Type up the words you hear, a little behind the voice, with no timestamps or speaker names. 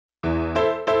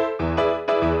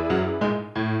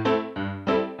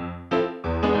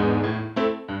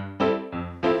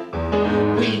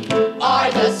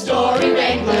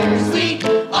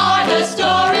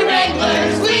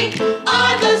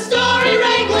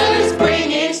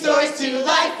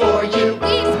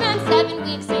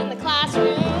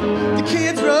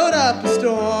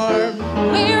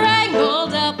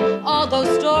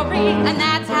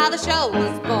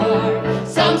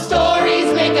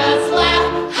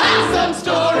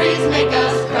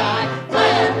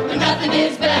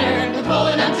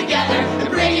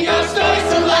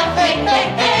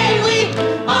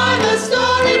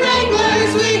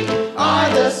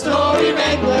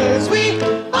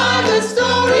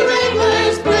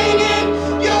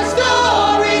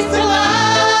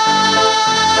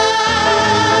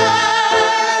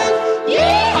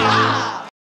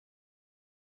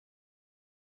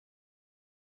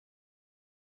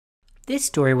This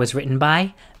story was written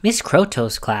by Miss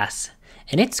Croteau's class,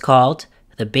 and it's called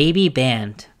The Baby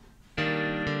Band. There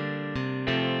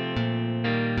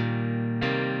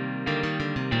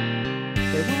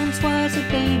once was a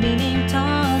baby named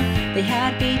Tom. They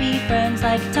had baby friends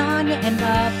like Tanya and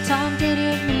Bob. Tom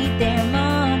didn't need their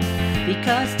mom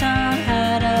because Tom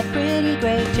had a pretty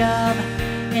great job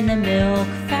in the milk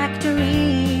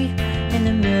factory. In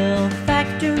the milk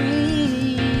factory.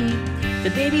 The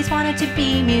babies wanted to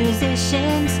be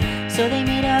musicians, so they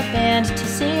made a band to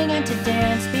sing and to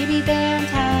dance. Baby band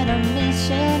had a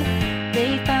mission.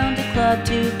 They found a club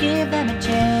to give them a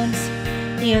chance.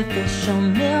 The official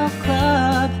milk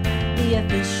club. The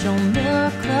official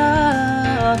milk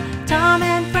club. Tom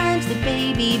and friends, the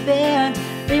baby band.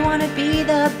 They want to be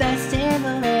the best in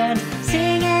the land.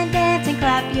 Sing and dance and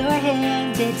clap your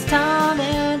hands. It's Tom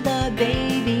and the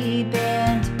baby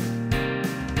band.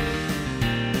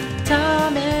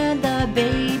 Tom and the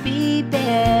baby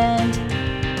band.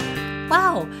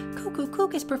 Wow, Cuckoo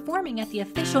Kook is performing at the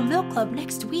official milk club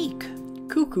next week.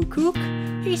 Cuckoo Kook?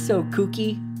 He's so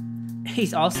kooky.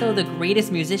 He's also the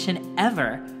greatest musician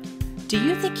ever. Do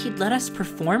you think he'd let us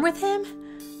perform with him?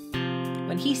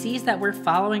 When he sees that we're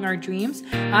following our dreams,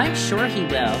 I'm sure he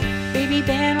will. Baby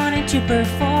band wanted to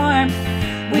perform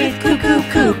with Cuckoo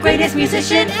Kook, greatest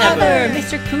musician ever.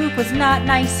 Mr. Kook was not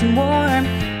nice and warm.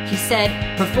 He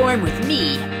said, perform with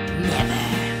me, never.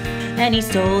 And he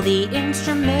stole the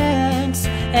instruments.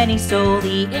 And he stole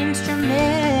the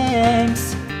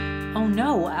instruments. Oh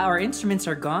no, our instruments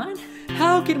are gone?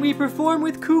 How can we perform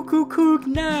with Cuckoo Kook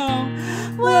now?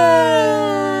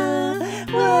 Whoa!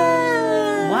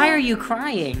 Whoa! Why are you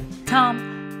crying?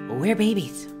 Tom, we're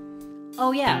babies.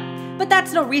 Oh yeah, but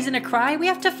that's no reason to cry. We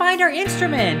have to find our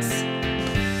instruments.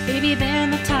 Baby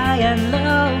band looked high and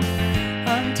low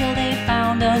until they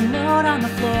found a note on the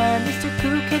floor. Mr.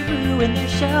 Kook had ruined their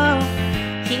show.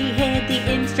 He hid the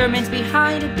instruments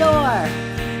behind a door.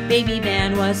 Baby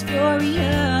band was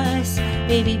furious.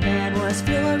 Baby band was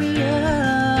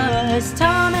furious.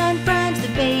 Tom and friends,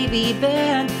 the baby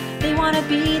band. They want to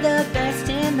be the best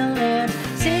in the land.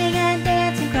 Sing and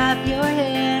dance and clap your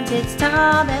hands. It's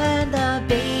Tom and the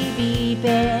baby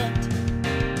band.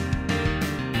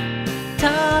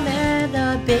 Tom and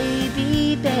the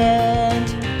baby band.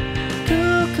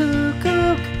 Cuckoo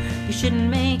Kook, you shouldn't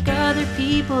make other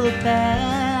people look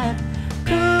bad.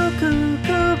 Cuckoo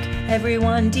Kook,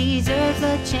 everyone deserves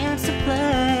a chance to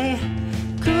play.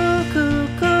 Cuckoo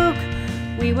Kook,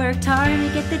 we worked hard to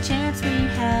get the chance we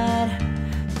had.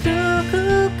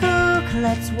 Cuckoo Kook,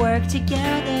 let's work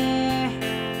together.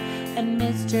 And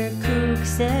Mr. Kook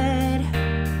said,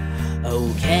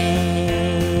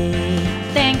 okay.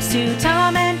 Thanks to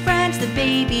Tom and friends, the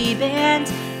baby band.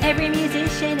 Every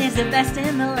musician is the best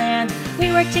in the land.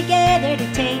 We work together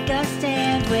to take a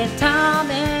stand with Tom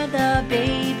and the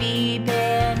baby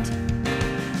band.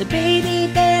 The baby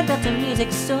band built a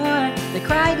music store. The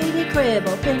Crybaby Crib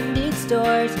opened its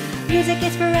stores. Music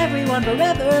is for everyone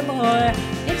forevermore.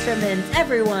 Instruments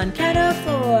everyone can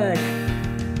afford.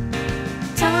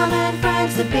 Tom and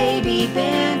friends, the baby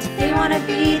band. They want to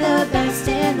be the best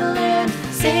in the land.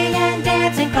 Sing and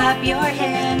dance and clap your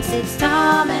hands. It's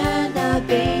Tom and the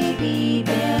baby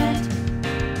band.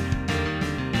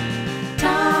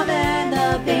 Tom and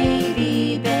the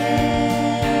baby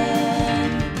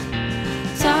band.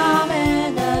 Tom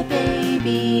and the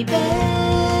baby band.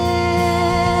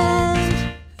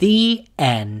 The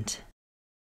end.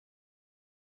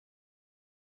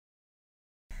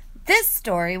 This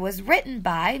story was written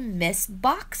by Miss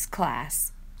Bock's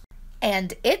class,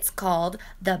 and it's called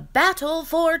The Battle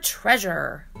for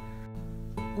Treasure.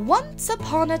 Once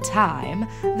upon a time,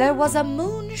 there was a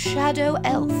moon shadow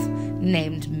elf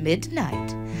named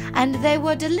Midnight, and they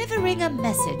were delivering a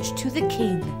message to the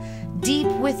king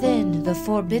deep within the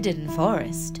forbidden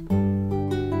forest.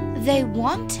 They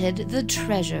wanted the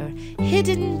treasure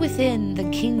hidden within the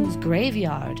king's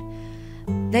graveyard.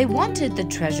 They wanted the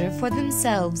treasure for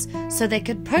themselves so they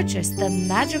could purchase the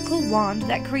magical wand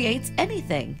that creates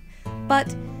anything.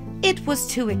 But it was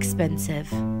too expensive.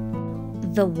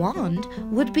 The wand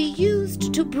would be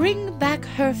used to bring back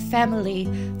her family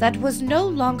that was no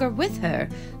longer with her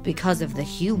because of the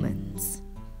humans.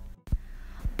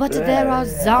 But there are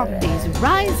zombies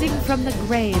rising from the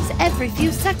graves every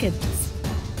few seconds.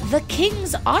 The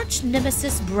king's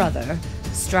arch-nemesis brother,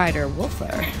 Strider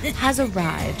Wolfer, has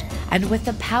arrived, and with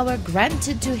the power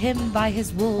granted to him by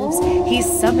his wolves, he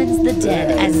summons the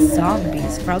dead as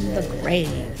zombies from the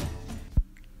grave.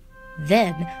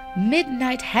 Then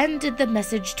Midnight handed the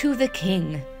message to the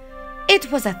king.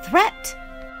 It was a threat.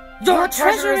 "Your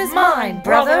treasure is mine,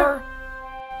 brother,"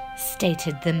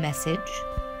 stated the message.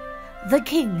 The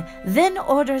king then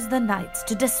orders the knights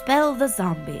to dispel the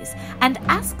zombies and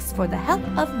asks for the help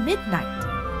of Midnight.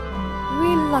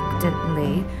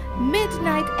 Reluctantly,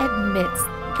 Midnight admits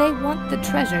they want the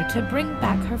treasure to bring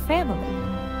back her family.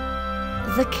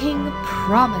 The king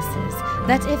promises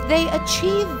that if they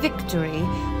achieve victory,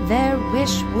 their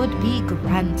wish would be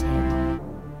granted.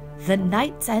 The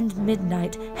knights and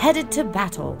Midnight headed to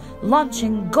battle,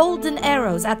 launching golden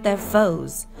arrows at their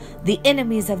foes. The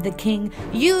enemies of the king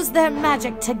use their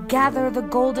magic to gather the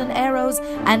golden arrows,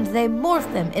 and they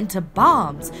morph them into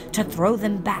bombs to throw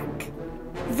them back.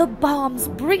 The bombs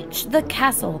breach the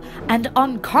castle, and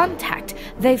on contact,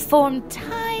 they form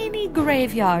tiny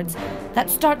graveyards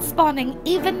that start spawning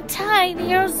even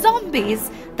tinier zombies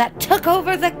that took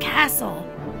over the castle.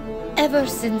 Ever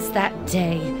since that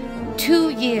day, 2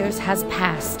 years has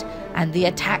passed, and the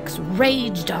attacks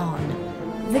raged on.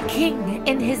 The king,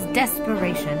 in his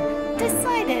desperation,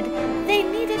 decided they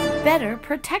needed better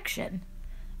protection.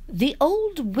 The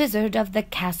old wizard of the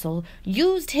castle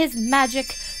used his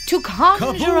magic to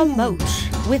conjure a moat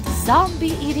with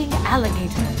zombie-eating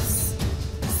alligators.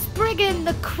 Spriggan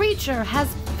the creature has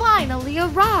finally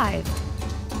arrived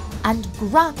and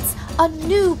grants a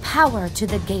new power to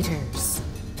the gators.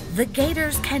 The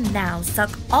gators can now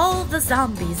suck all the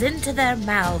zombies into their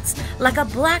mouths like a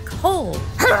black hole,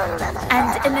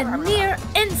 and in a near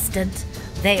instant,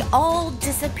 they all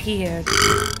disappeared.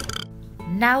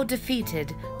 Now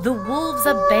defeated, the wolves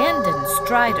abandon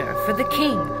Strider for the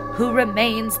king, who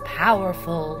remains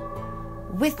powerful.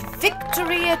 With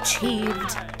victory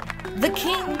achieved, the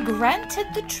king granted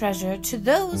the treasure to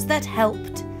those that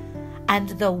helped, and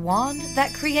the wand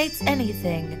that creates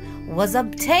anything was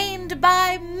obtained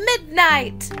by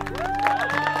Midnight.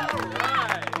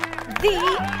 The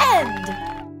end.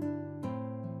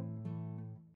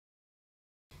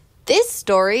 This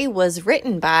story was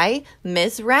written by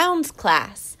Miss Round's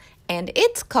class, and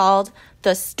it's called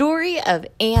The Story of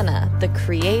Anna, the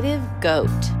Creative Goat.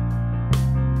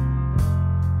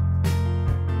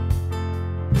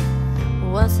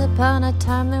 Once upon a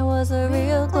time there was a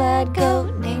real glad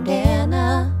goat named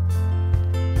Anna.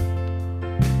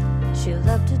 She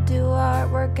loved to do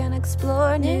artwork and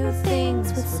explore new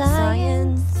things with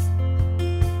science.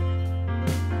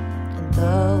 And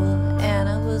though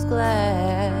Anna was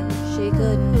glad, she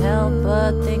couldn't help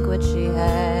but think what she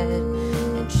had,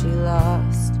 and she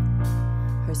lost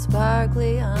her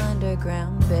sparkly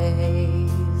underground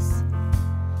base.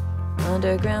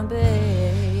 Underground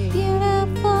base.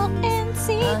 Beautiful and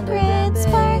secret,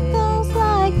 sparkles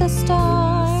like the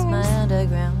stars. My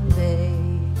underground base.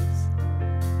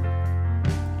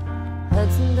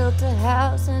 Hudson built a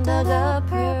house and dug up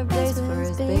her base for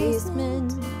his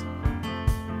basement.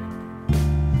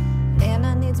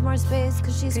 Anna needs more space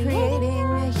because she's creating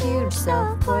a huge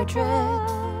self-portrait.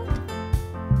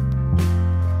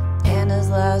 Anna's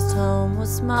last home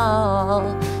was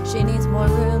small. She needs more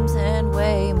rooms and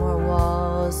way more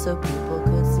walls so people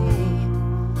could see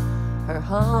her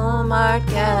home art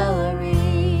gallery.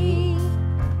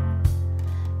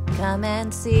 Come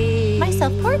and see My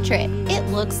self-portrait. It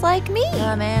looks like me.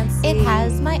 Come and see. It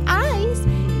has my eyes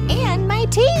and my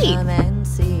teeth. Come and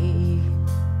see.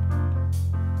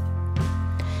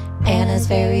 Anna's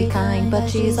very kind, but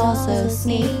she's also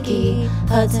sneaky.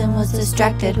 Hudson was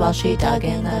distracted while she dug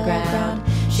in the ground.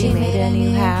 She made a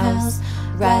new house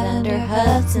right under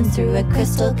Hudson through a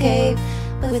crystal cave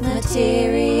with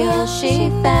material she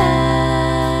found.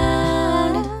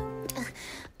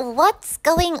 What's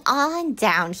going on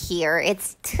down here?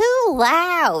 It's too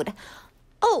loud.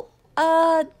 Oh,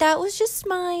 that was just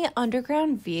my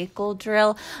underground vehicle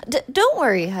drill. Don't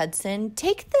worry, Hudson.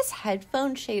 Take this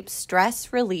headphone-shaped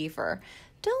stress reliever.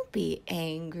 Don't be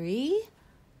angry.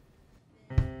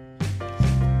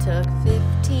 It took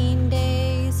 15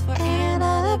 days for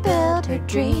Anna to build her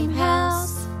dream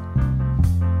house.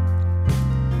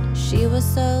 She was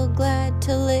so glad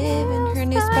to live in her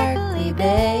new sparkly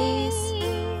base.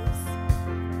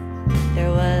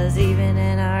 There was even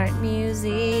an art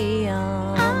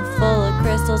museum full of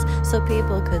crystals so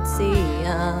people could see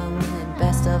them. And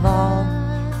best of all,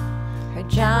 her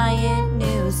giant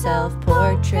new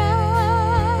self-portrait.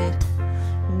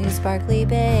 New sparkly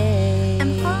base.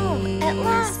 I'm home at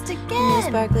last New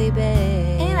again. sparkly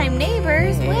base. And I'm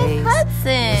neighbors with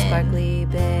Hudson. New sparkly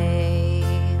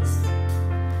base.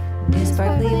 New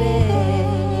sparkly base.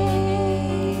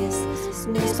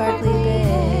 New sparkly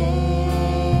base.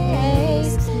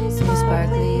 New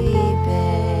sparkly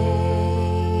base.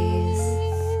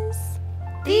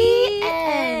 The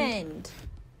end.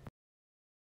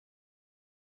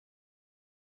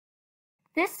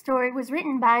 This story was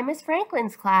written by Miss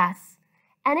Franklin's class,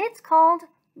 and it's called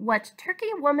What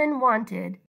Turkey Woman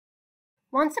Wanted.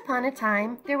 Once upon a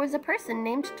time, there was a person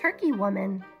named Turkey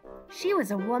Woman. She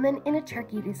was a woman in a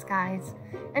turkey disguise,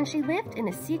 and she lived in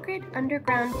a secret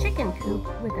underground chicken coop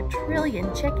with 1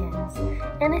 trillion chickens,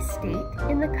 an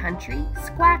estate in the country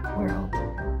Squawk World.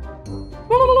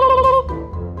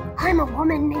 I'm a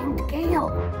woman named Gail,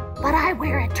 but I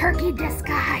wear a turkey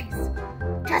disguise.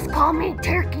 Just call me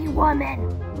Turkey Woman.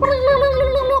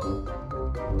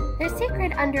 The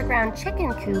secret underground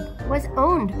chicken coop was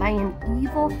owned by an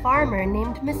evil farmer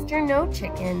named Mr. No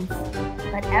Chickens,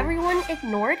 but everyone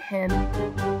ignored him.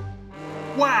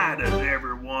 Why does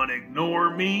everyone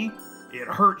ignore me? It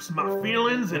hurts my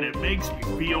feelings and it makes me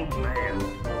feel mad.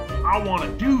 I want to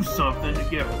do something to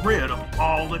get rid of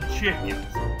all the chickens.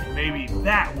 Maybe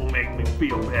that will make me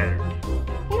feel better.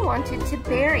 He wanted to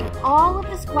bury all of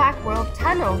the Squawk World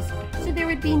tunnels so there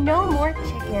would be no more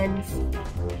chickens.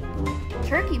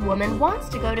 Turkey Woman wants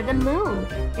to go to the moon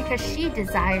because she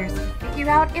desires to figure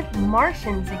out if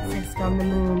Martians exist on the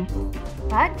moon.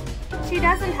 But she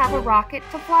doesn't have a rocket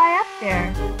to fly up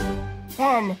there.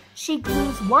 Then she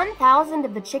glues 1,000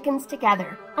 of the chickens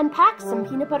together and packs some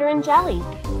peanut butter and jelly.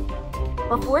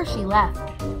 Before she left,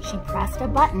 she pressed a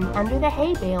button under the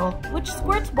hay bale, which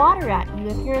squirts water at you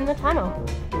if you're in the tunnel.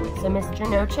 So Mr.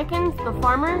 No Chickens, the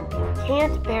farmer,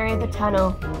 can't bury the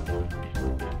tunnel.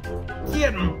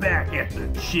 Getting back at the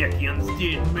chickens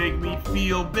didn't make me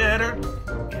feel better,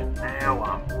 and now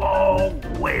I'm all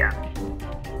wet.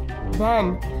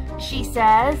 Then she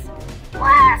says,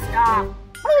 "Blast off!"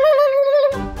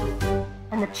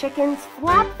 And the chickens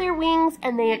flap their wings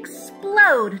and they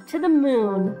explode to the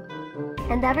moon.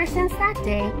 And ever since that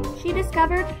day, she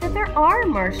discovered that there are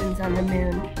Martians on the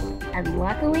moon. And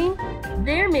luckily,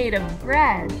 they're made of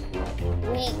bread.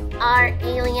 We are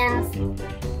aliens.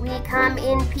 We come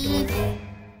in peace.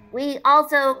 We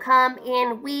also come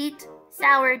in wheat,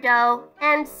 sourdough,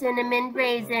 and cinnamon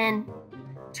raisin.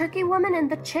 Turkey Woman and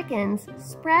the chickens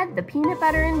spread the peanut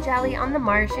butter and jelly on the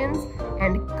Martians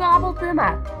and gobbled them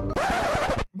up.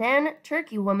 Then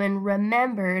Turkey Woman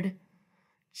remembered,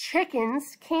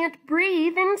 chickens can't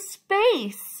breathe in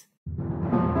space.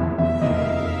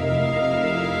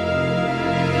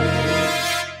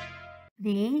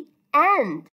 The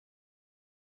end.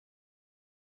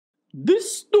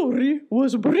 This story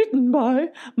was written by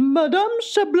Madame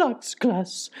Sheblak's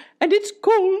class, and it's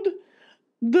called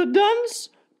The Dance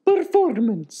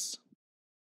Performance.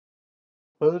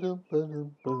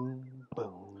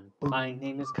 My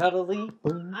name is Cuddly,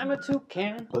 I'm a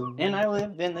toucan, and I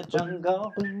live in the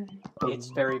jungle. It's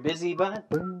very busy,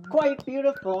 but quite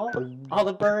beautiful. All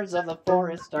the birds of the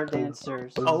forest are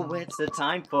dancers. Oh, it's the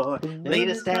time for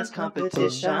latest dance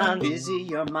competition. Busy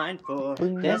your mind for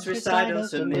dance recital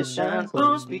submissions.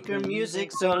 Oh, speaker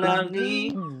music so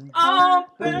loudly. Oh,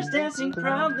 birds dancing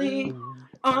proudly.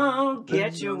 Oh,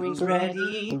 get your wings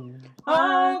ready.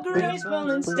 Oh, graceful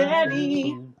and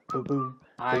steady.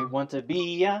 I want to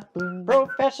be a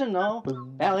professional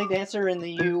ballet dancer in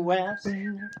the U.S.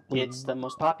 It's the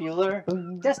most popular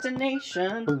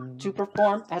destination to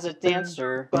perform as a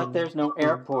dancer, but there's no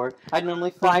airport. I'd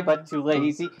normally fly, but too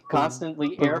lazy,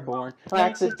 constantly airborne,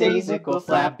 lackadaisical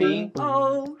flapping.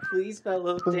 Oh, please,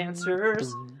 fellow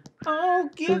dancers, oh,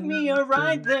 give me a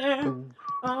ride there.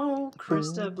 Oh,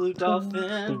 Krista Blue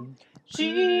Dolphin,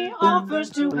 she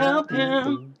offers to help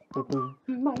him.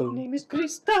 My name is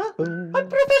Krista, I'm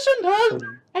professional,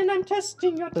 and I'm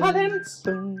testing your talents.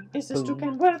 Is this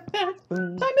toucan worth it?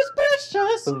 Time is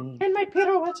precious, and my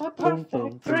pirouettes are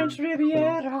perfect. French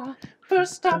Riviera,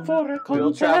 first stop for a contest.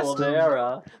 We'll travel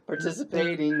there,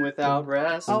 participating without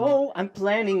rest. Oh, I'm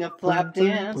planning a flap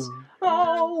dance.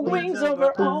 Oh, wings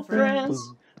over all friends.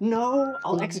 No,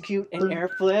 I'll execute an air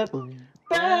flip.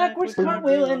 Backwards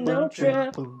cartwheel and no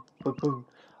trip.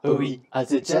 Oui, as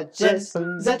the judges,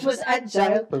 that was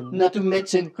agile, not to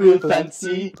mention real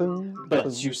fancy.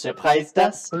 But you surprised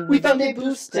us, we found a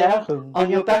booster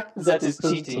on your back, that is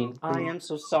cheating. I am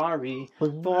so sorry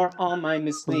for all my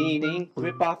misleading.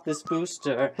 Rip off this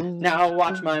booster, now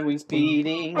watch my wings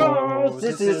beating. Oh,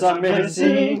 this is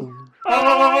amazing. Oh,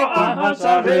 our hearts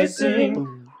are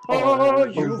racing. Oh,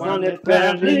 you won it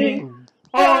fairly.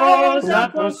 Oh,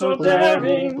 that was so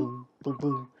daring.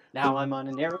 Now I'm on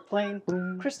an airplane,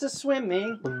 Krista's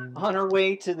swimming, on her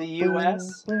way to the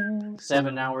U.S.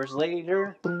 7 hours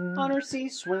later, on her sea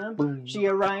swim, she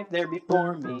arrived there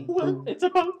before me. Well, it's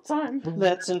about time.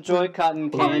 Let's enjoy cotton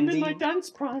candy. I'm in my dance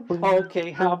prime.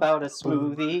 Okay, how about a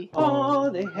smoothie? Oh,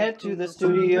 they head to the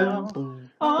studio.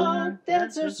 Oh,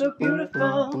 dancers so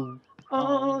beautiful.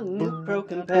 Oh, new pro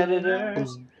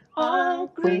competitors. Oh,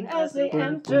 great as they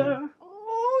enter.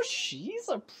 Oh, she's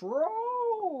a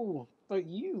pro. But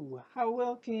you, how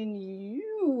well can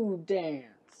you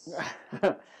dance?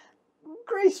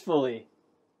 Gracefully.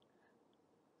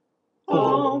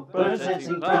 Oh, birds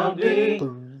dancing proudly.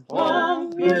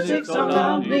 Oh, music so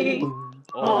loudly.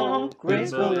 Oh,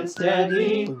 graceful and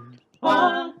steady.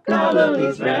 Oh,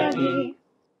 Galilee's ready.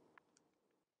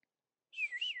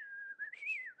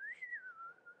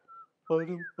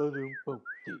 The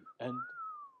end.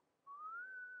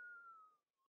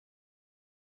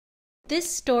 This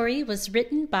story was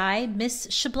written by Miss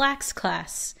Sheblak's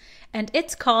class, and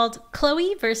it's called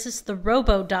Chloe versus the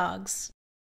Robodogs.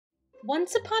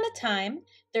 Once upon a time,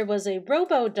 there was a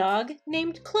Robodog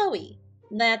named Chloe.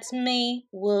 That's me,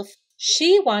 woof.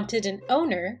 She wanted an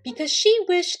owner because she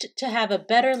wished to have a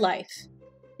better life.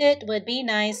 It would be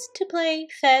nice to play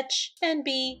fetch and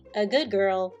be a good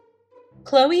girl.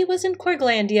 Chloe was in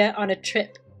Corglandia on a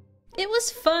trip. It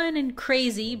was fun and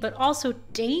crazy, but also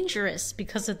dangerous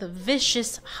because of the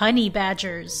vicious honey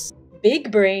badgers.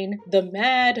 Big Brain, the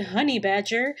mad honey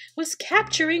badger, was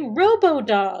capturing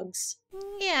Robodogs.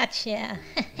 Gotcha.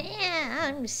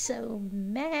 I'm so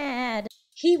mad.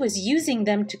 He was using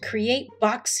them to create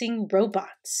boxing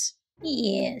robots.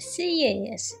 Yes,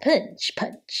 yes. Punch,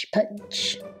 punch,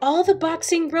 punch. All the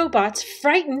boxing robots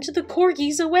frightened the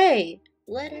corgis away.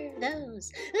 What are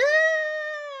those?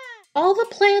 All the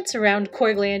plants around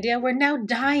Corglandia were now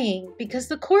dying because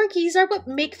the corgis are what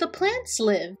make the plants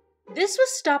live. This was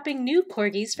stopping new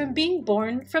corgis from being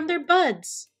born from their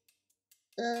buds.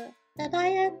 Am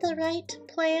I at the right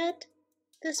plant?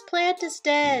 This plant is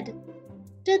dead.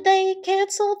 Did they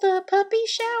cancel the puppy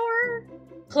shower?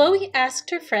 Chloe asked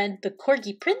her friend, the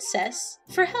corgi princess,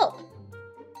 for help.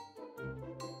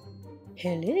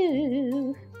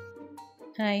 Hello.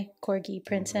 Hi, corgi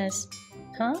princess.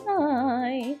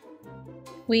 Hi.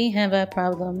 We have a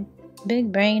problem.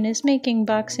 Big Brain is making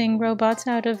boxing robots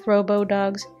out of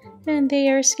Robodogs, and they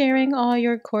are scaring all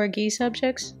your corgi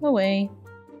subjects away.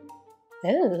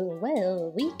 Oh,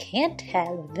 well, we can't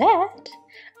have that.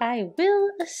 I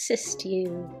will assist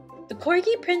you. The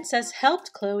corgi princess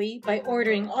helped Chloe by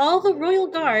ordering all the royal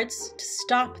guards to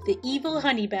stop the evil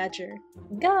honey badger.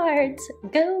 Guards,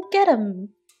 go get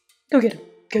him. Go get him.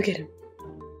 Go get him.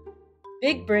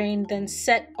 Big Brain then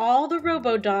set all the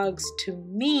Robodogs to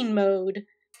mean mode.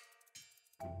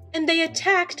 And they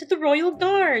attacked the royal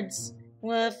guards.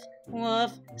 Woof,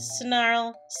 woof,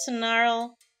 snarl,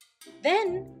 snarl.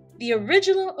 Then the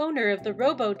original owner of the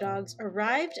Robodogs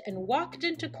arrived and walked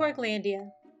into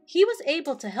Corglandia. He was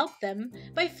able to help them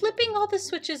by flipping all the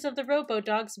switches of the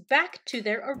Robodogs back to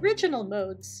their original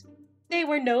modes. They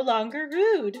were no longer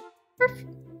rude.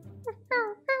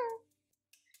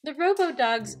 The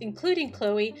Robodogs, including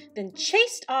Chloe, then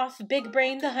chased off Big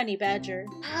Brain the honey badger.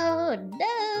 Oh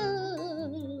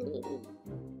no!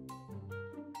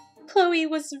 Chloe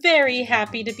was very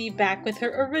happy to be back with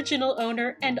her original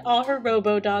owner and all her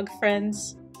Robodog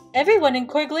friends. Everyone in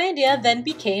Corglandia then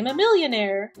became a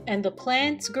millionaire, and the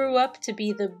plants grew up to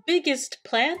be the biggest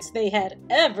plants they had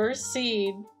ever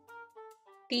seen.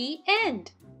 The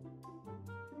end.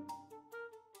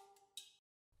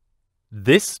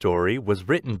 This story was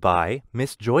written by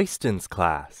Miss Justyn's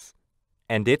class,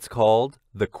 and it's called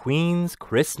The Queen's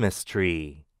Christmas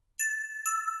Tree.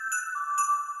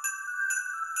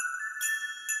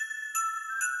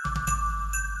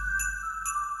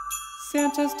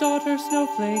 Santa's daughter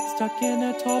Snowflake stuck in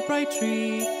a tall bright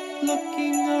tree,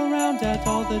 looking around at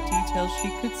all the details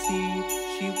she could see.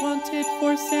 She wanted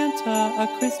for Santa a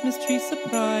Christmas tree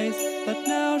surprise, but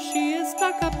now she is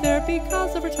stuck up there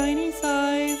because of her tiny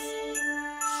size.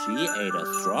 She ate a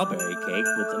strawberry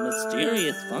cake with a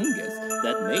mysterious fungus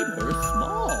that made her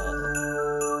small.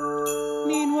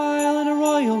 Meanwhile, in a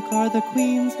royal car, the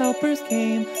Queen's helpers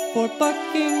came for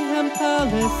Buckingham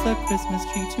Palace a Christmas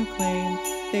tree to claim.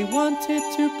 They wanted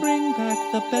to bring back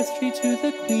the best tree to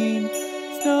the Queen.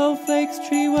 Snowflake's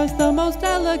tree was the most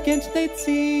elegant they'd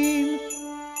seen.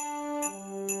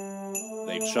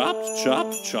 They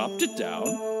chopped it down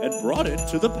and brought it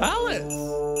to the palace.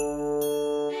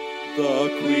 The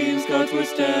Queen's guards were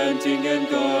standing and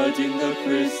guarding the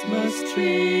Christmas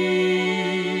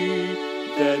tree.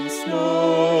 Then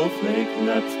Snowflake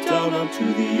leapt down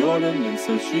onto the ornament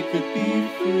so she could be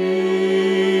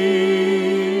free.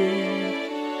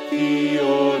 The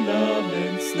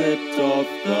ornament slipped off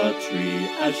the tree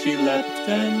as she leapt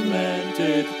and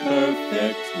landed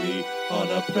perfectly on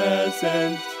a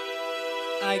present.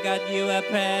 I got you a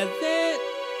present.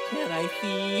 Can I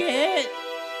see it?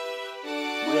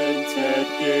 When Ted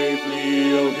gave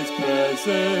Leo his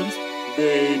present,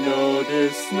 They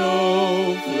noticed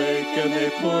Snowflake and they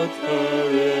put her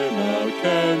in a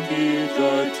candy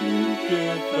jar to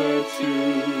give her to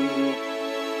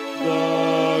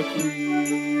the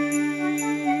Queen.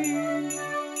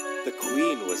 The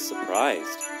Queen was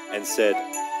surprised and said,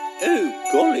 "Oh,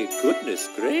 golly goodness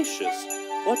gracious,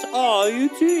 what are you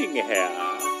doing here?"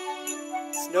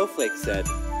 Snowflake said,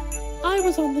 I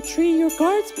was on the tree your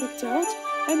guards picked out,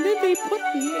 and then they put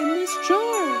me in this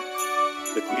jar.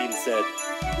 The Queen said,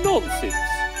 "Nonsense!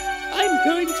 I'm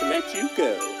going to let you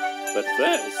go, but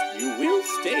first you will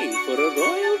stay for a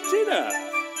royal dinner."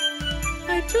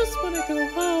 I just want to go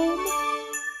home.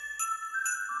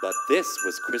 But this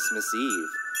was Christmas Eve,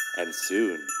 and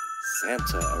soon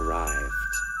Santa arrived.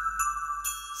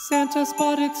 Santa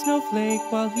spotted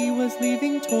Snowflake while he was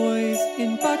leaving toys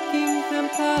in Buckingham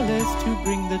Palace to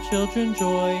bring the children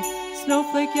joy.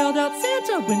 Snowflake yelled out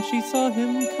Santa when she saw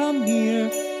him come near.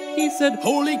 He said,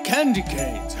 "Holy candy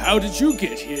canes, how did you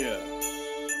get here?"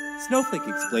 Snowflake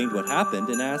explained what happened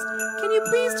and asked, "Can you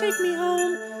please take me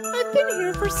home? I've been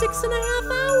here for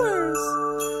 6.5 hours."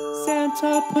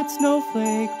 Santa put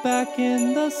Snowflake back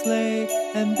in the sleigh,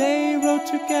 and they rode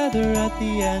together at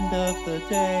the end of the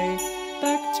day,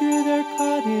 back to their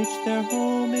cottage, their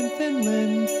home in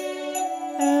Finland.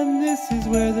 And this is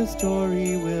where the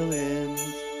story will end.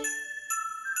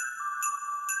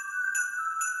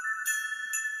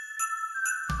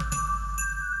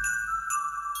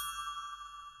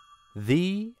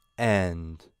 The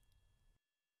end.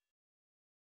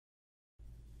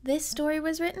 This story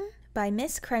was written by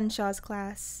Miss Crenshaw's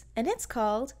class, and it's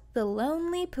called The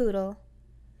Lonely Poodle.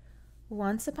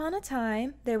 Once upon a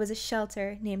time, there was a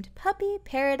shelter named Puppy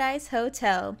Paradise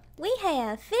Hotel. We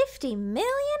have 50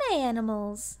 million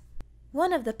animals.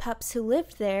 One of the pups who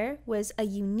lived there was a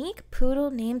unique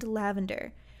poodle named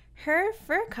Lavender. Her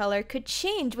fur color could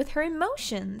change with her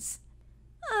emotions.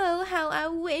 Oh, how I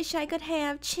wish I could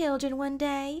have children one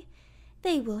day.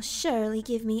 They will surely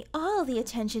give me all the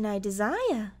attention I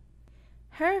desire.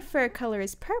 Her fur color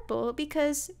is purple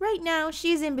because right now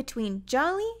she's in between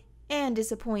jolly and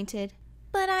disappointed.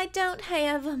 But I don't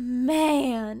have a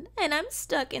man, and I'm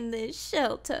stuck in this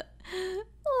shelter.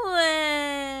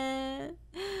 Wah,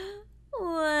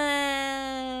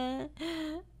 wah,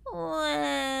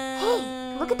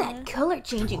 wah. Look at that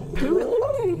color-changing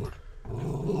poodle.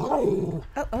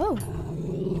 Oh.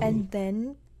 And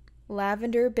then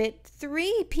Lavender bit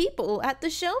 3 people at the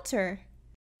shelter.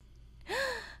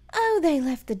 Oh, they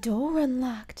left the door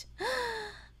unlocked.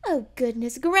 Oh,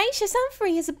 goodness gracious, I'm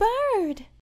free as a bird.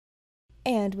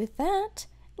 And with that,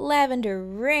 Lavender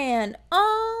ran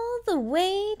all the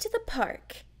way to the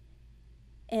park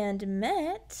and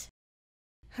met...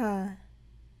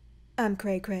 I'm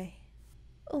Cray Cray.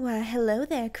 Why, hello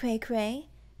there, Cray Cray.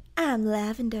 I'm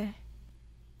Lavender.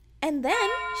 And then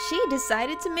she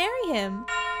decided to marry him.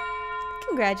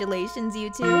 Congratulations, you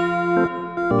two.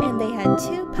 And they had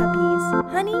 2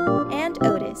 puppies, Honey and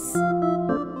Otis.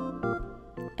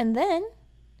 And then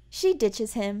she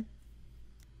ditches him.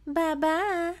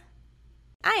 Bye-bye.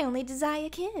 I only desire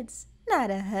kids,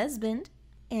 not a husband.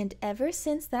 And ever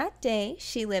since that day,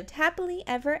 she lived happily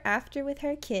ever after with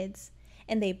her kids.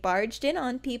 And they barged in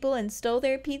on people and stole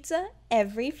their pizza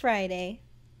every Friday.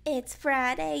 It's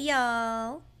Friday,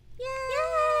 y'all.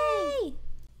 Yay!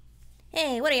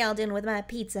 Hey, what are y'all doing with my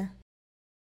pizza?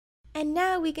 And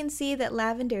now we can see that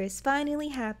Lavender is finally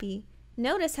happy.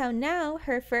 Notice how now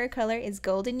her fur color is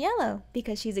golden yellow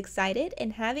because she's excited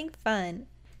and having fun.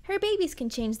 Her babies can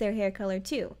change their hair color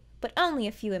too, but only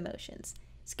a few emotions.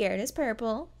 Scared is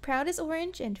purple, proud is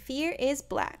orange, and fear is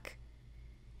black.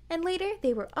 And later,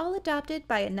 they were all adopted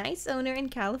by a nice owner in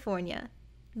California.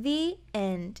 The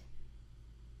end.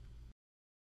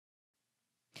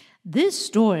 This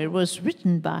story was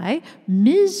written by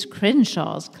Ms.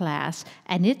 Crenshaw's class,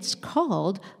 and it's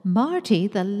called Marty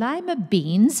the Lima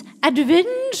Bean's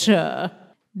Adventure.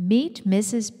 Meet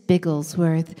Mrs.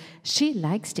 Bigglesworth. She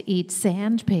likes to eat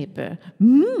sandpaper.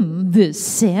 This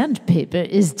sandpaper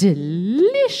is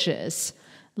delicious.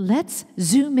 Let's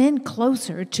zoom in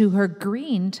closer to her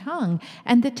green tongue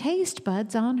and the taste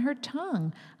buds on her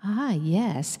tongue. Ah,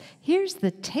 yes, here's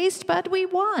the taste bud we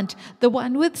want, the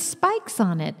one with spikes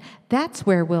on it. That's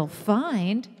where we'll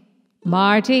find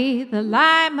Marty the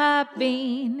Lima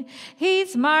Bean.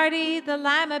 He's Marty the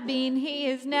Lima Bean. He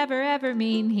is never ever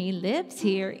mean. He lives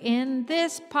here in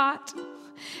this pot.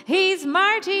 He's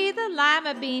Marty the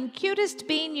lima bean, cutest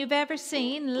bean you've ever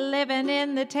seen, living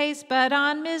in the taste bud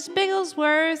on Miss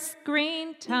Bigglesworth's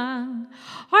green tongue.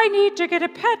 I need to get a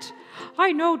pet.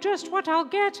 I know just what I'll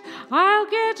get. I'll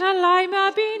get a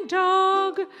lima bean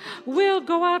dog. We'll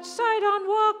go outside on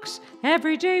walks.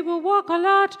 Every day we'll walk a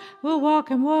lot. We'll walk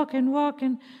and walk and walk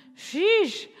and...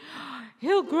 Sheesh!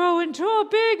 He'll grow into a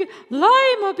big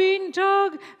lima bean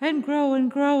dog and grow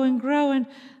and grow and grow and...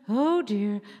 Oh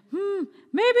dear, maybe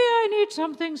I need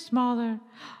something smaller.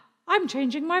 I'm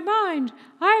changing my mind.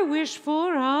 I wish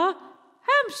for a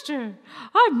hamster.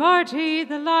 I'm Marty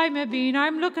the lima bean.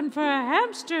 I'm looking for a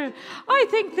hamster. I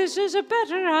think this is a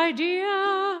better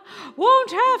idea.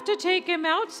 Won't have to take him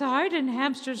outside, and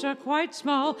hamsters are quite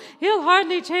small. He'll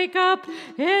hardly take up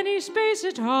any space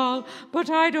at all.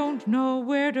 But I don't know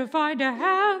where to find a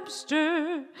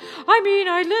hamster. I mean,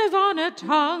 I live on a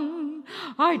tongue.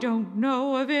 I don't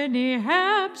know of any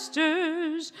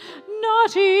hamsters.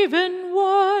 Not even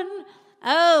one.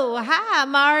 Oh, hi,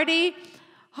 Marty.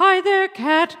 Hi there,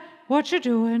 Cat. What you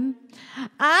doing?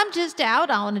 I'm just out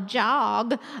on a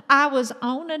jog. I was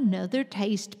on another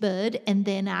taste bud, and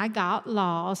then I got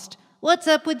lost. What's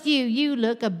up with you? You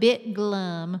look a bit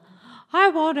glum. I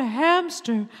want a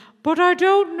hamster, but I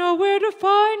don't know where to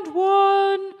find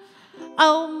one.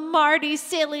 Oh, Marty,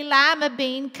 silly lima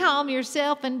bean, calm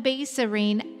yourself and be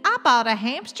serene. I bought a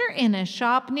hamster in a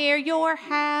shop near your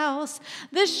house.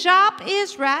 The shop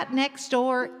is right next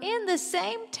door in the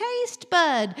same taste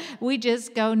bud. We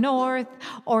just go north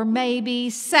or maybe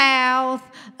south.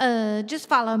 Just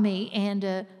follow me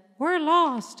and we're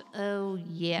lost. Oh,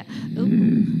 yeah.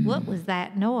 Ooh, what was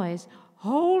that noise?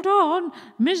 Hold on.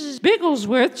 Mrs.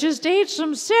 Bigglesworth just ate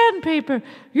some sandpaper.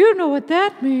 You know what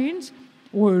that means.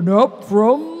 Went up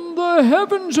from the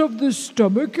heavens of the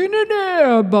stomach in an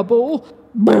air bubble.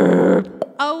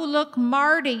 Burp. Oh, look,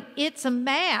 Marty, it's a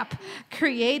map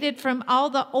created from all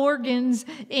the organs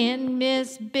in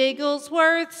Miss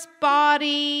Bigglesworth's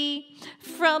body.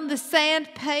 From the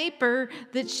sandpaper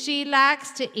that she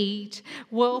likes to eat.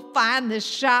 We'll find the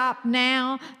shop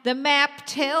now. The map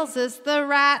tells us the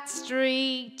right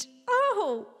street.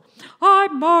 Oh,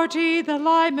 I'm Marty the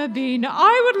lima bean.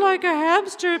 I would like a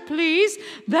hamster, please.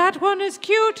 That one is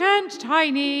cute and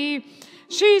tiny.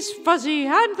 She's fuzzy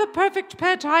and the perfect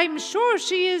pet. I'm sure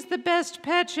she is the best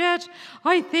pet yet.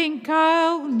 I think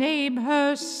I'll name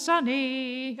her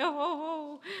Sunny.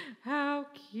 Oh, how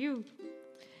cute.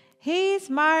 He's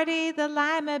Marty the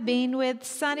lima bean with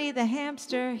Sunny the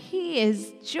hamster. He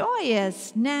is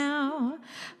joyous now.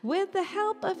 With the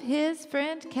help of his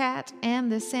friend Cat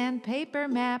and the sandpaper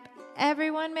map,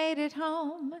 everyone made it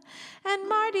home. And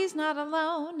Marty's not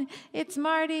alone. It's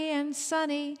Marty and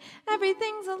Sunny.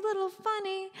 Everything's a little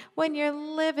funny when you're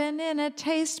living in a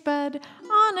taste bud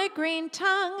on a green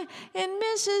tongue in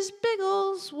Mrs.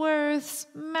 Bigglesworth's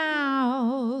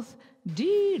mouth.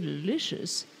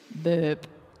 Delicious. Burp.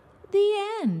 The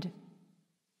end.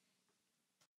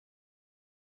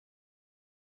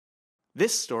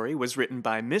 This story was written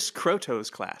by Miss Croteau's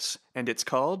class, and it's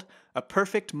called A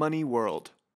Perfect Money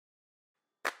World.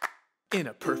 In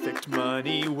a perfect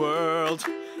money world,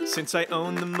 since I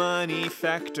own the money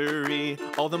factory,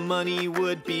 all the money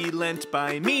would be lent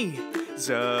by me,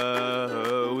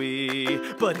 Zoe.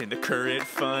 But in the current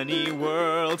funny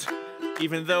world,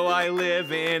 even though I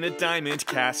live in a diamond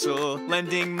castle,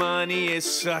 lending money is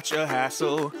such a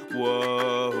hassle.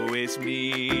 Woe is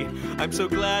me. I'm so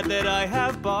glad that I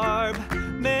have Barb,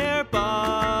 Mayor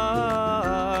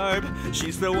Barb.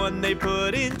 She's the one they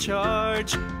put in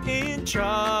charge,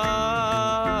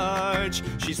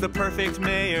 She's the perfect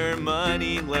mayor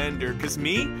money lender. 'Cause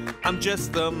me, I'm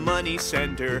just the money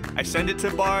sender. I send it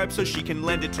to Barb so she can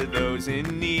lend it to those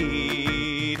in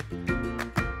need.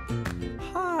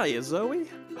 Hi, Zoe.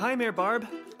 Hi, Mayor Barb.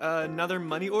 Another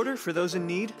money order for those in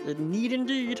need? In need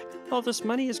indeed. All this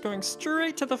money is going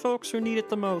straight to the folks who need it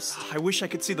the most. I wish I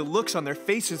could see the looks on their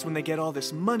faces when they get all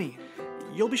this money.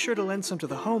 You'll be sure to lend some to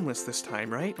the homeless this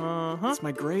time, right? Uh-huh. It's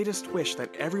my greatest wish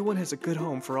that everyone has a good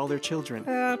home for all their children.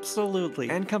 Absolutely.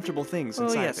 And comfortable things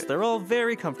inside yes, of it. They're all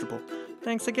very comfortable.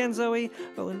 Thanks again, Zoe.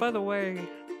 Oh, and by the way,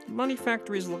 Money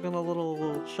Factory's looking a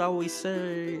little, shall we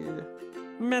say,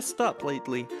 messed up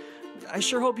lately. I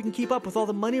sure hope you can keep up with all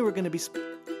the money we're going to be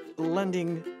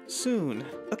lending soon.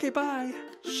 Okay, bye.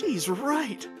 She's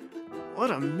right. What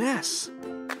a mess.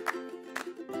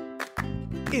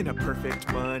 In a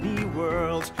perfect money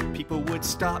world, people would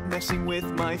stop messing with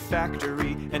my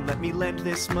factory and let me lend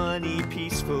this money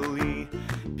peacefully.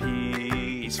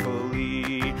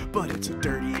 But it's a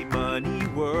dirty money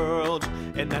world,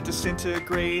 and that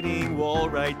disintegrating wall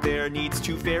right there needs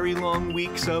 2 very long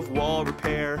weeks of wall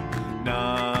repair.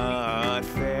 Not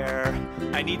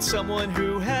I need someone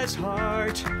who has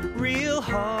heart, real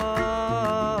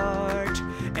heart.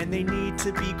 And they need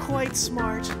to be quite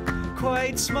smart,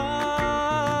 quite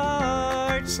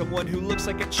smart. Someone who looks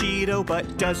like a Cheeto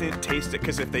but doesn't taste it,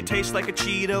 'cause if they taste like a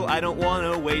Cheeto, I don't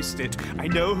want to waste it. I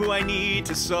know who I need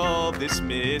to solve this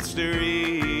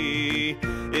mystery.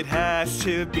 It has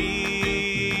to be...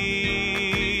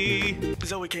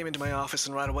 Zoe came into my office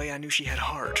and right away I knew she had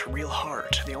heart, real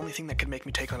heart. The only thing that could make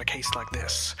me take on a case like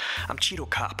this. I'm Cheeto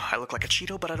Cop. I look like a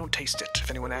Cheeto, but I don't taste it. If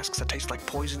anyone asks, I taste like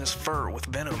poisonous fur with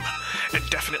venom. And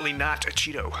definitely not a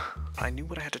Cheeto. I knew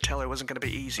what I had to tell her wasn't going to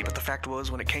be easy, but the fact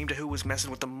was, when it came to who was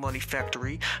messing with the money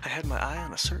factory, I had my eye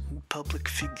on a certain public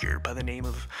figure by the name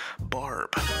of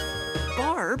Barb.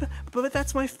 Barb? But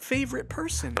that's my favorite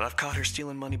person. But I've caught her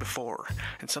stealing money before,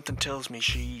 and something tells me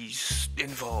she's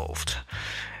involved.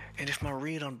 And if my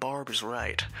read on Barb is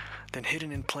right, then hidden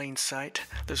in plain sight,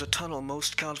 there's a tunnel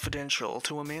most confidential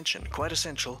to a mansion, quite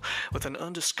essential, with an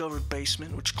undiscovered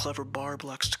basement which clever Barb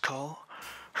likes to call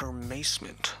her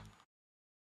macement.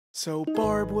 So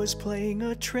Barb was playing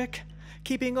a trick,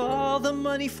 keeping all the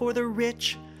money for the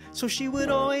rich, so she would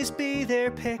always be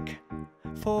their pick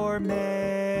for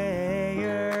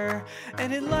mayor.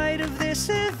 And in light of this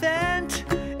event,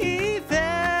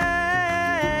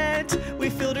 we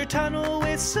filled her tunnel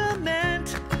with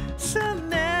cement,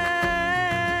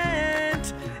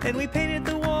 and we painted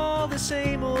the wall the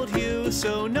same old hue,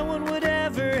 so no one would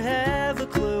ever have a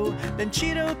clue. Then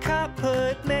Cheeto Cop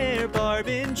put Mayor Barb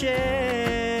in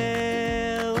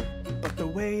jail. But the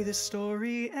way this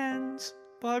story ends,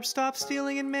 Barb stops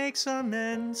stealing and makes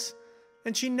amends,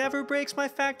 and she never breaks my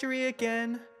factory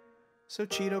again. So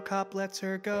Cheeto Cop lets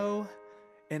her go,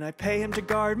 and I pay him to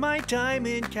guard my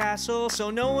diamond castle, so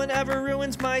no one ever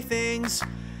ruins my things,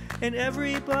 and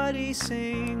everybody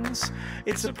sings.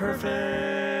 It's a perfect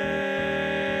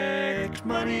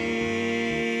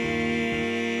money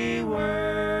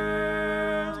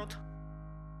world.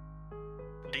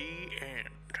 The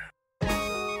end.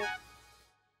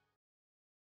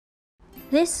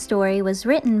 This story was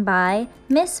written by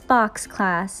Miss Bock's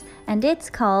class, and it's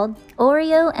called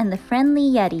Oreo and the Friendly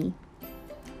Yeti.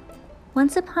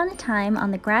 Once upon a time,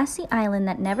 on the grassy island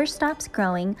that never stops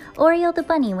growing, Oreo the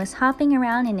bunny was hopping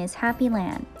around in his happy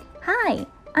land. Hi,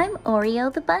 I'm Oreo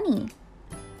the bunny.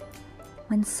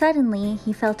 When suddenly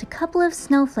he felt a couple of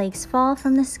snowflakes fall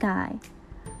from the sky.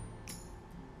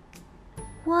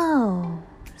 Whoa,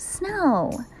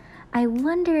 snow! I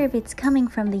wonder if it's coming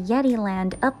from the Yeti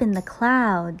land up in the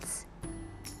clouds.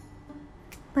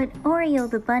 But Oreo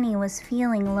the bunny was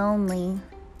feeling lonely.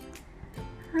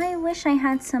 I wish I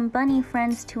had some bunny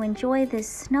friends to enjoy this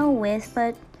snow with,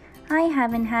 but I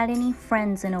haven't had any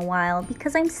friends in a while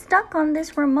because I'm stuck on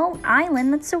this remote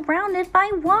island that's surrounded by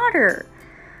water.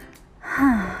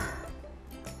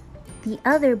 The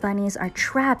other bunnies are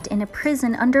trapped in a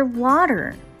prison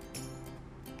underwater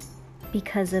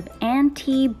because of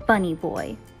Anti-Bunny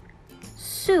Boy.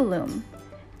 Sulum,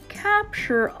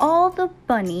 capture all the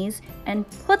bunnies and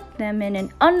put them in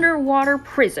an underwater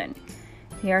prison.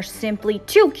 They are simply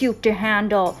too cute to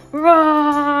handle.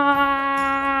 Rah!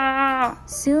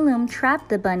 Sulum trapped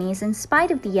the bunnies in spite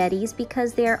of the Yetis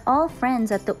because they are all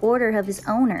friends at the order of his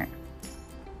owner.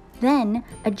 Then,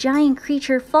 a giant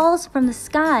creature falls from the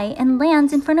sky and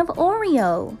lands in front of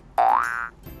Oreo.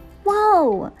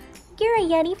 Whoa! You're a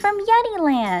Yeti from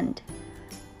Yetiland.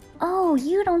 Oh,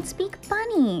 you don't speak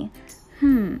bunny.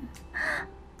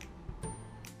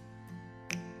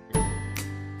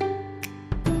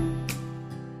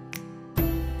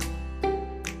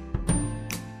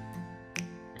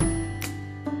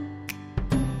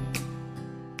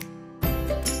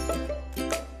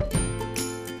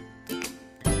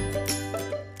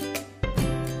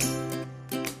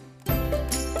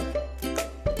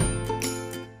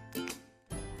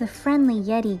 The friendly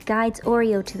Yeti guides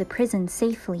Oreo to the prison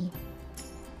safely.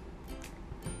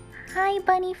 Hi,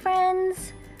 bunny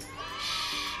friends.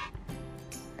 Shh.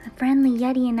 The friendly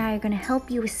Yeti and I are going to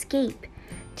help you escape.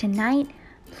 Tonight,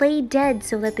 play dead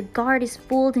so that the guard is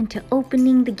fooled into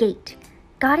opening the gate.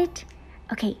 Got it?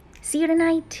 Okay, see you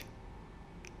tonight.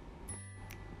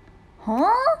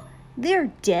 Huh?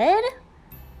 They're dead?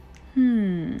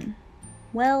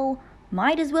 Well,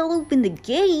 might as well open the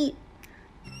gate.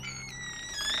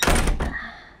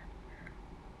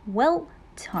 Well,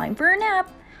 time for a nap.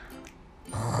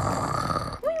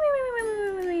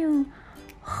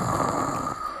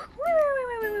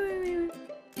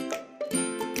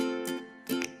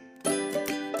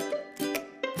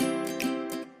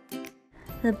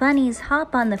 The bunnies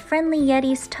hop on the friendly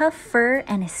Yeti's tough fur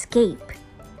and escape.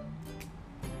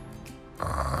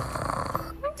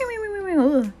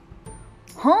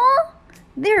 Huh?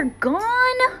 They're gone?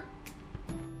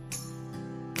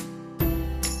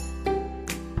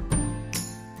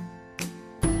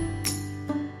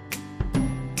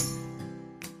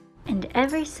 And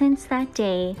ever since that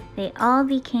day, they all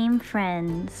became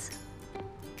friends.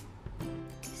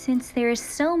 Since there is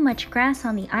so much grass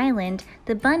on the island,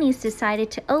 the bunnies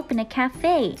decided to open a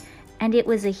cafe, and it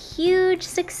was a huge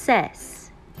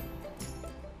success.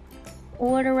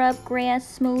 Order up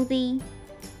grass smoothie.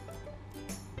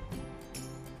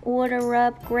 Order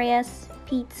up grass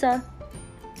pizza.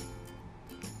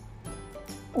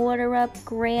 Order up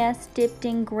grass dipped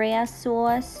in grass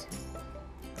sauce.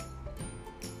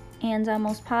 And our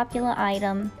most popular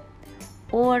item,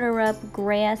 order up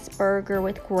grass burger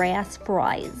with grass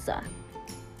fries.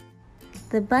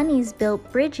 The bunnies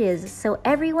built bridges so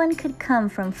everyone could come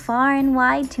from far and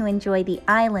wide to enjoy the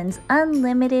island's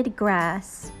unlimited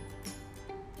grass.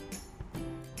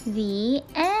 The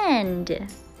end.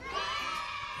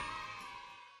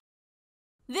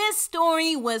 This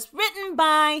story was written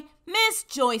by Miss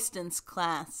Justyn's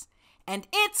class, and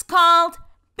it's called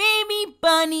Baby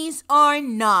Bunnies Are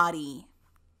Naughty.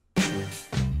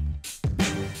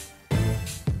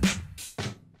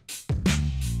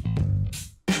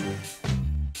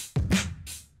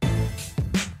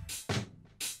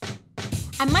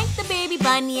 I'm Mike the baby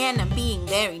bunny and I'm being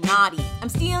very naughty. I'm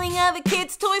stealing other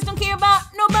kids' toys, don't care about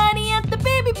nobody at the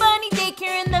baby bunny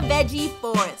daycare in the veggie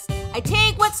forest. I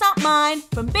take what's not mine,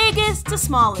 from biggest to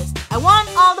smallest. I want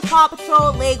all the Paw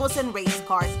Patrol, Legos, and race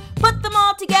cars. Put them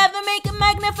all together, make a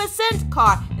magnificent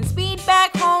car, and speed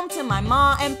back home to my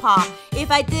ma and pa.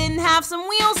 If I didn't have some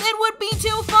wheels, it would be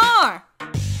too far.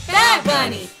 Bad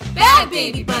bunny, bad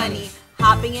baby bunny,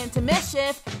 hopping into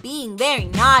mischief, being very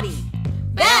naughty.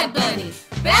 Bad bunny,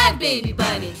 bad baby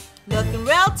bunny, looking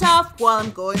real tough while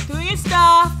I'm going through your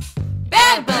stuff.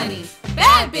 Bad bunny,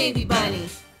 bad baby bunny,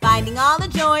 finding all the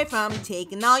joy from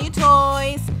taking all your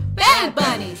toys. Bad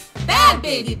bunny, bad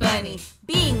baby bunny,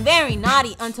 being very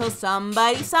naughty until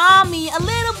somebody saw me. A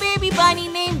little baby bunny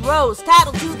named Rose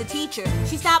tattled to the teacher.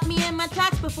 She stopped me in my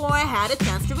tracks before I had a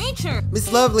chance to reach her.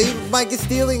 Miss Lovely, Mike is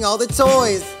stealing all the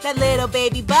toys. That little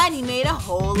baby bunny made a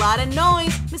whole lot of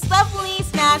noise. Miss Lovely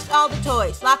snatched all the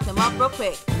toys, locked them up real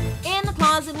quick in the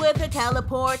closet with her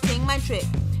teleporting my trick.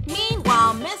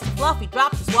 Meanwhile, Mr. Fluffy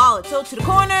dropped his wallet, so to the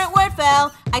corner where it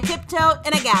fell, I tiptoed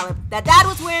and I galloped. That dad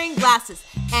was wearing glasses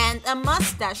and a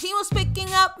mustache. He was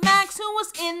picking up Max, who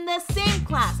was in the same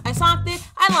class. I socked it,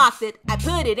 I locked it, I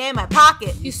put it in my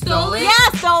pocket. You stole it? Yeah,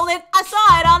 I stole it. I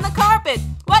saw it on the carpet.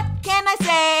 What can I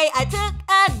say? I took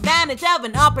advantage of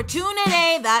an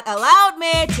opportunity that allowed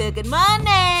me to get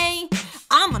money.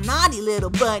 I'm a naughty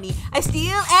little bunny. I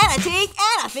steal and I take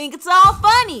and I think it's all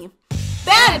funny.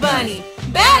 Bad bunny,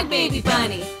 bad baby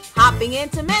bunny, hopping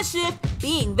into mischief,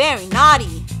 being very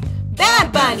naughty.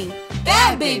 Bad bunny,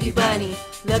 bad baby bunny,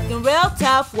 looking real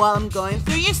tough while I'm going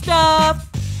through your stuff.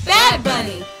 Bad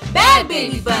bunny, bad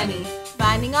baby bunny,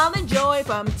 finding all the joy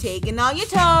from taking all your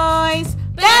toys.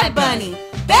 Bad bunny,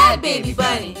 bad baby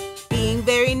bunny, being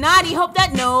very naughty, hope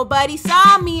that nobody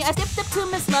saw me. I stepped up to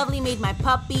Miss Lovely, made my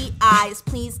puppy eyes.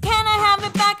 Please, can I have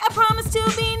it back? I promise to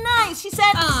be nice. She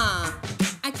said,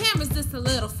 I can't resist a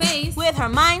little face. With her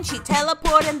mind, she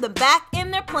teleported them back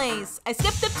in their place. I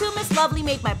skipped up to Miss Lovely,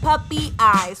 made my puppy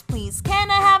eyes. Please,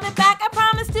 can I have it back? I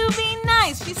promise to be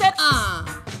nice. She said,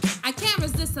 I can't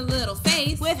resist a little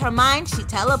face. With her mind, she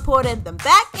teleported them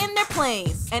back in their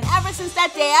place. And ever since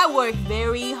that day, I worked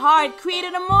very hard.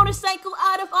 Created a motorcycle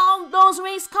out of all those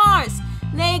race cars,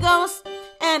 Legos,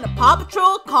 and a Paw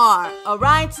Patrol car. A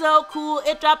ride so cool,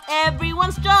 it dropped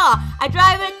everyone's jaw. I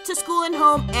drive it to school and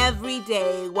home every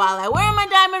day, while I wear my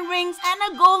diamond rings and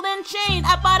a golden chain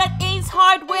I bought at Ace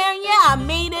Hardware. Yeah, I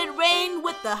made it rain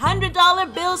with the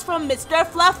 $100 bills from Mr.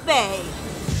 Fluffy.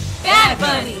 Bad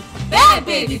bunny, bad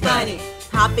baby bunny,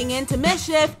 hopping into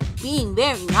mischief, being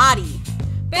very naughty.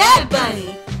 Bad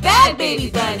bunny, bad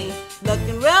baby bunny,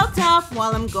 looking real tough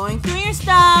while I'm going through your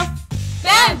stuff.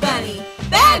 Bad bunny,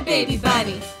 bad baby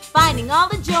bunny, finding all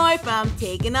the joy from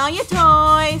taking all your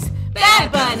toys.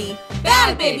 Bad bunny,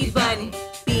 bad baby bunny,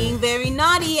 being very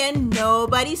naughty and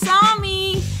nobody saw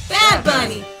me. Bad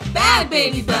bunny, bad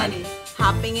baby bunny,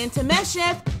 hopping into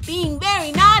mischief, being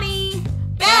very naughty.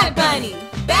 Bad bunny,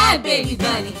 bad baby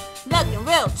bunny, looking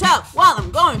real tough while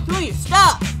I'm going through your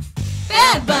stuff.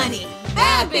 Bad bunny,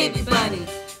 bad baby bunny,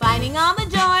 finding all the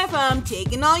joy from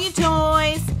taking all your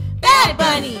toys. Bad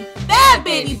bunny, bad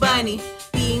baby bunny,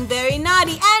 being very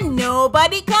naughty and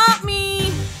nobody caught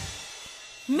me.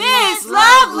 Miss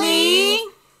Lovely!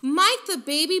 Mike the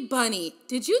baby bunny,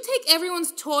 did you take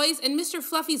everyone's toys and Mr.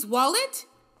 Fluffy's wallet?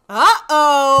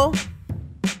 Uh-oh.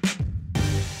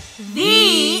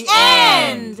 The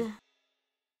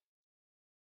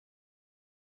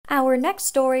Our next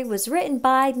story was written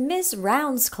by Ms.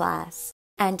 Round's class,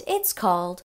 and it's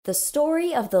called The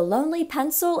Story of the Lonely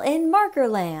Pencil in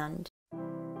Markerland.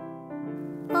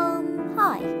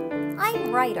 Hi,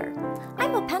 I'm Ryder.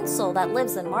 I'm a pencil that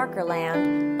lives in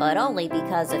Markerland, but only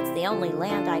because it's the only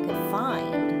land I could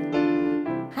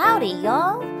find. Howdy,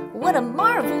 y'all. What a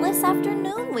marvelous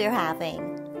afternoon we're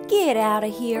having. Get out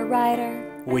of here,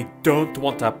 Ryder. We don't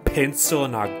want a pencil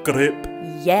in our group.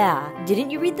 Yeah, didn't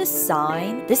you read the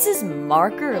sign? This is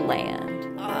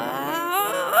Markerland.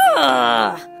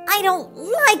 I don't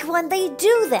like when they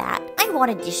do that. I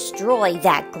want to destroy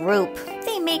that group.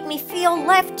 They make me feel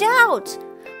left out.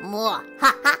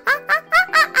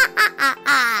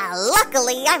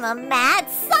 Luckily, I'm a mad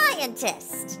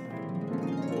scientist.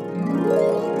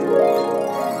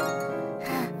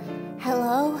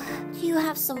 Hello? Do you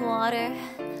have some water?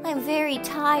 I'm very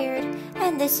tired,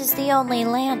 and this is the only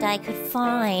land I could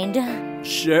find.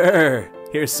 Sure,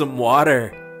 here's some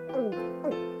water.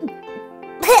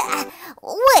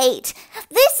 Wait,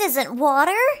 this isn't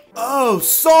water. Oh,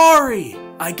 sorry.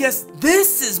 I guess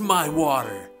this is my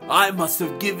water. I must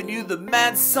have given you the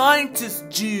mad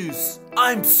scientist juice.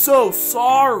 I'm so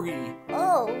sorry.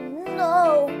 Oh,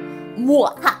 no.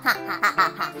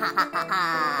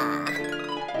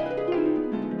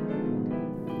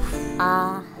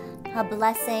 A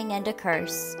blessing and a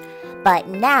curse. But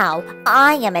now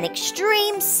I am an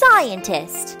extreme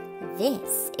scientist.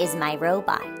 This is my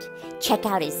robot. Check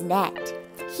out his net.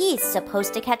 He's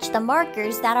supposed to catch the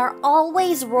markers that are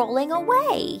always rolling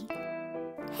away.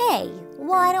 Hey,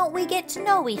 why don't we get to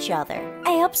know each other?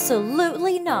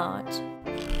 Absolutely not.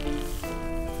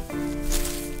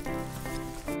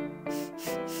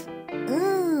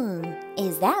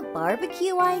 Is that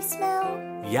barbecue I smell?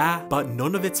 Yeah, but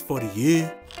none of it's for you.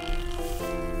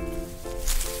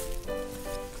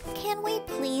 Can we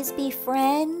please be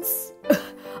friends?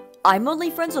 I'm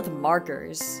only friends with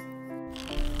markers.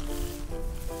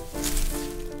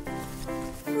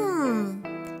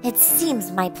 It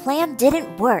seems my plan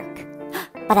didn't work.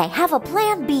 But I have a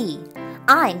plan B.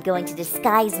 I'm going to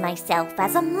disguise myself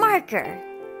as a marker.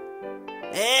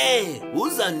 Hey,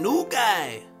 who's a new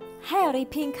guy? Howdy,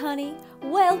 Pink Honey.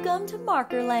 Welcome to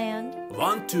Markerland.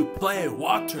 Want to play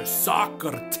water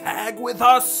soccer tag with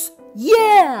us?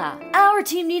 Yeah! Our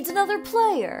team needs another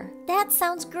player. That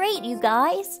sounds great, you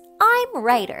guys. I'm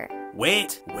Ryder.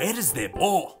 Wait, where is the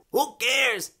ball? Who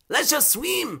cares? Let's just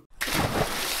swim.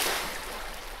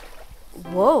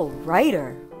 Whoa,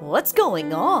 Ryder. What's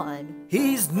going on?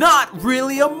 He's not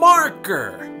really a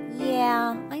marker.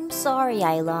 Yeah, I'm sorry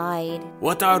I lied.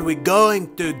 What are we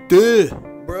going to do?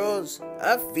 Bros,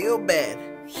 I feel bad.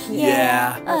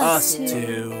 Yeah, us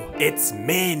too. It's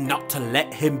mean not to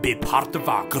let him be part of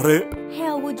our group.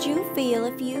 How would you feel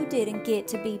if you didn't get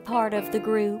to be part of the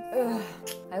group?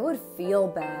 I would feel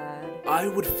bad. I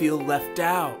would feel left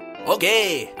out.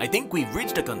 Okay, I think we've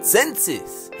reached a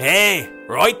consensus. Hey,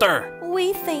 Reuter!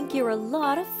 We think you're a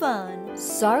lot of fun.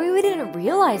 Sorry we didn't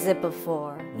realize it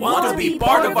before. Want to be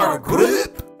part of our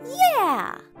group?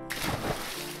 Yeah!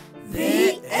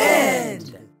 The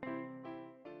end!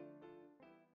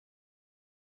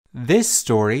 This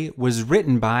story was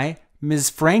written by Ms.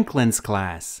 Franklin's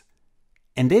class,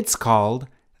 and it's called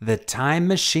The Time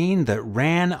Machine That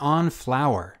Ran on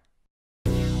Flour.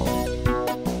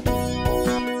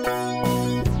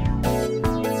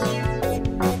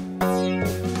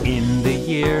 In the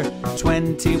year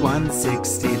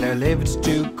 2160, there lived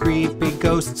two creepy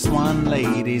ghost swan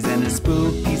ladies in a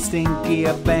spooky, stinky,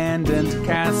 abandoned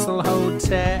castle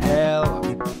hotel.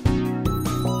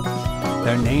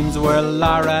 Their names were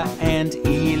Lara and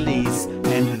Elise,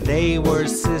 and they were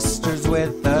sisters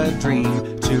with a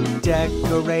dream to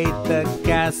decorate the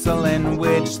castle in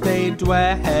which they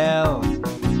dwell.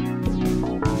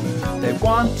 They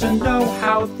want to know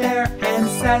how their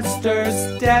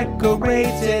ancestors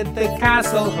decorated the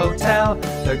castle hotel.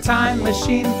 Their time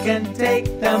machine can take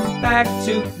them back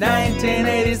to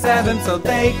 1987 so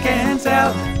they can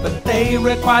tell. But they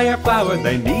require flour,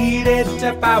 they need it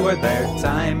to power their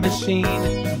time machine,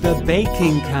 the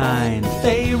baking kind.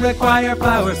 They require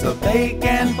flour so they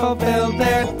can fulfill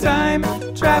their time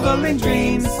traveling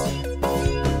dreams.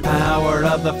 The power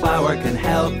of the flour can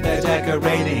help their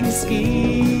decorating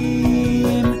scheme.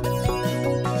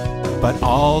 But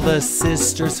all the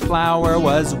sisters' flour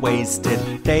was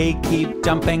wasted. They keep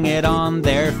dumping it on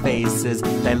their faces.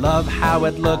 They love how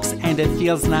it looks and it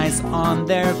feels nice on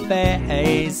their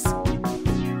face.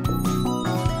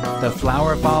 The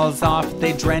flour falls off,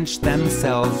 they drench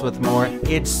themselves with more.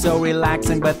 It's so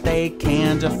relaxing, but they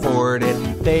can't afford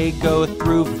it. They go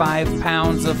through 5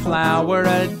 pounds of flour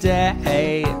a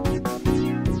day.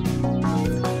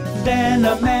 Then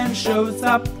a man shows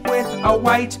up with a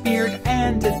white beard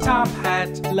and a top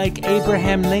hat, like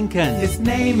Abraham Lincoln. His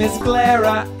name is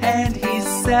Clara and he's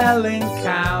selling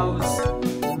cows.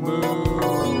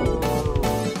 Moo.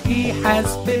 He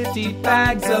has 50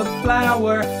 bags of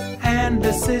flour and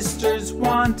the sisters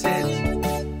want it.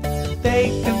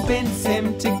 They convince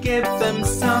him to give them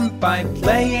some by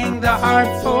playing the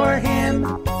harp for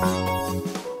him.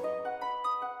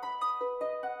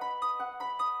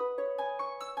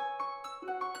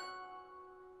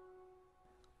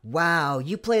 Wow,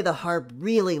 you play the harp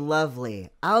really lovely.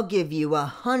 I'll give you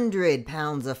 100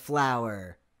 pounds of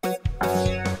flour.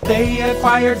 They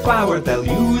acquired flour, they'll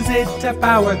use it to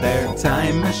power their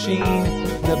time machine,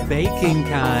 the baking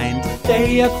kind.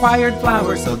 They acquired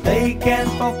flour so they can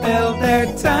fulfill their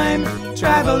time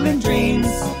traveling dreams.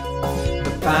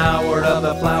 The power of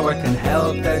the flour can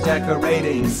help their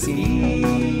decorating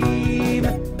scheme.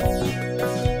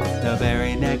 The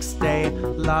very next day,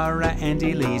 Laura and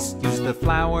Elise used the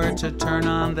flour to turn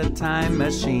on the time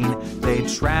machine. They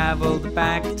traveled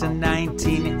back to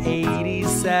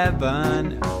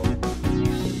 1987.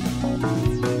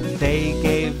 They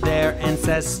gave their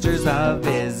ancestors a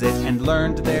visit and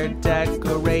learned their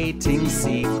decorating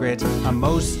secret, a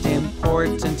most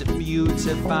important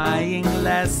beautifying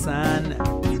lesson.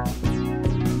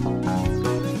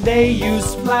 They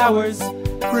used flowers,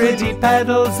 pretty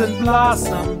petals and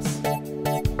blossoms.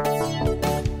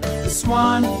 The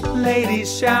swan lady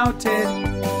shouted,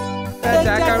 "The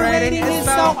decorating is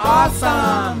so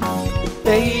awesome!"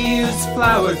 They used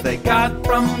flowers they got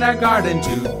from their garden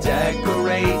to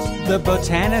decorate the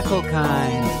botanical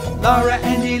kind. Laura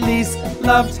and Elise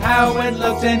loved how it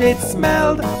looked and it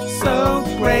smelled so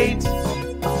great.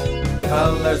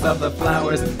 Colors of the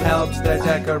flowers helped their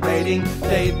decorating.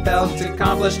 They felt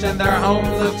accomplished and their home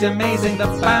looked amazing. The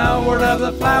power of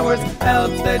the flowers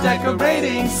helped their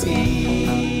decorating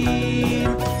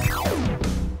scheme.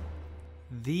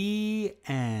 The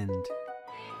end.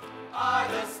 Are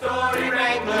the story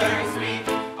wranglers we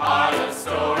are the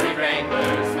story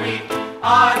wranglers we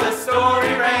are the